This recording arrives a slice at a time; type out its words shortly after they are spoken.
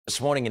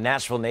This morning, a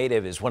Nashville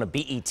native is one of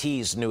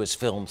BET's newest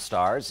film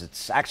stars.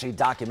 It's actually a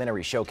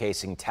documentary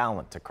showcasing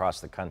talent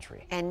across the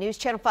country. And News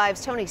Channel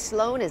 5's Tony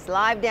Sloan is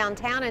live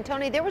downtown. And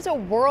Tony, there was a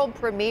world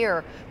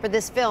premiere for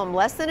this film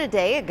less than a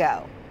day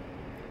ago.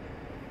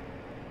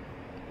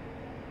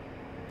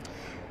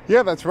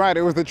 Yeah, that's right.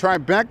 It was the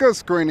Tribeca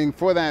screening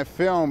for that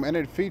film, and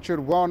it featured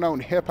well-known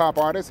hip-hop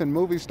artist and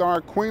movie star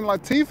Queen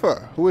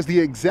Latifah, who is the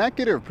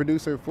executive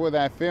producer for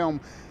that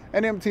film,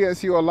 and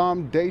MTSU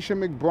alum Daisha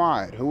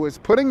Mcbride, who is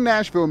putting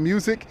Nashville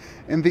music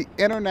in the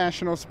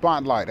international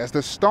spotlight as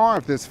the star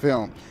of this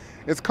film.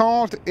 It's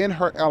called In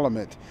Her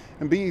Element,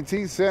 and BET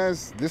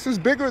says this is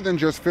bigger than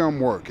just film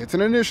work. It's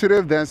an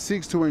initiative that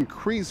seeks to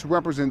increase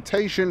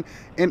representation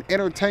in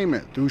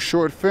entertainment through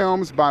short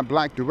films by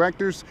Black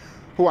directors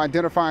who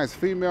identify as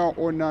female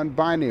or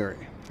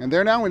non-binary. And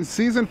they're now in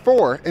season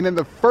 4, and in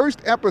the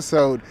first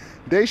episode,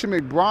 Daisha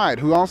Mcbride,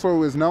 who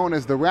also is known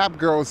as the Rap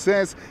Girl,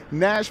 says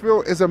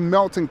Nashville is a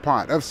melting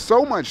pot of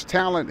so much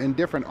talent and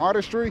different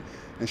artistry,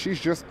 and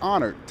she's just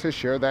honored to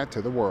share that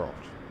to the world.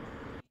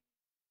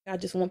 I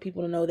just want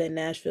people to know that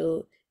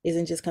Nashville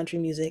isn't just country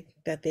music,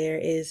 that there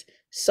is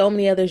so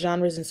many other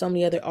genres and so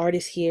many other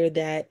artists here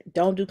that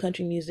don't do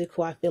country music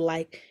who I feel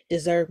like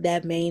deserve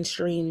that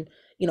mainstream,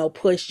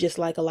 push, just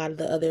like a lot of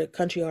the other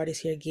country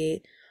artists here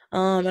get.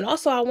 And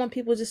also I want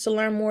people just to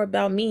learn more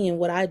about me and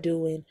what I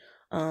do and,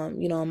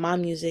 my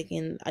music.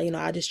 And,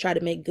 I just try to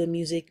make good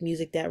music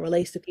that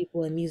relates to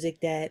people and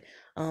music that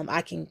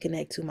I can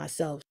connect to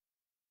myself.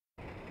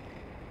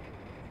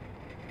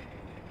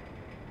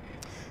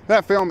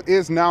 That film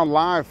is now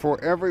live for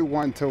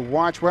everyone to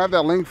watch. We'll have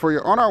that link for you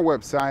on our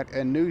website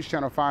at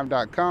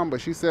newschannel5.com.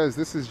 But she says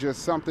this is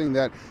just something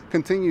that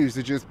continues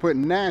to just put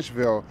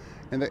Nashville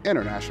in the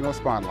international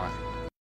spotlight.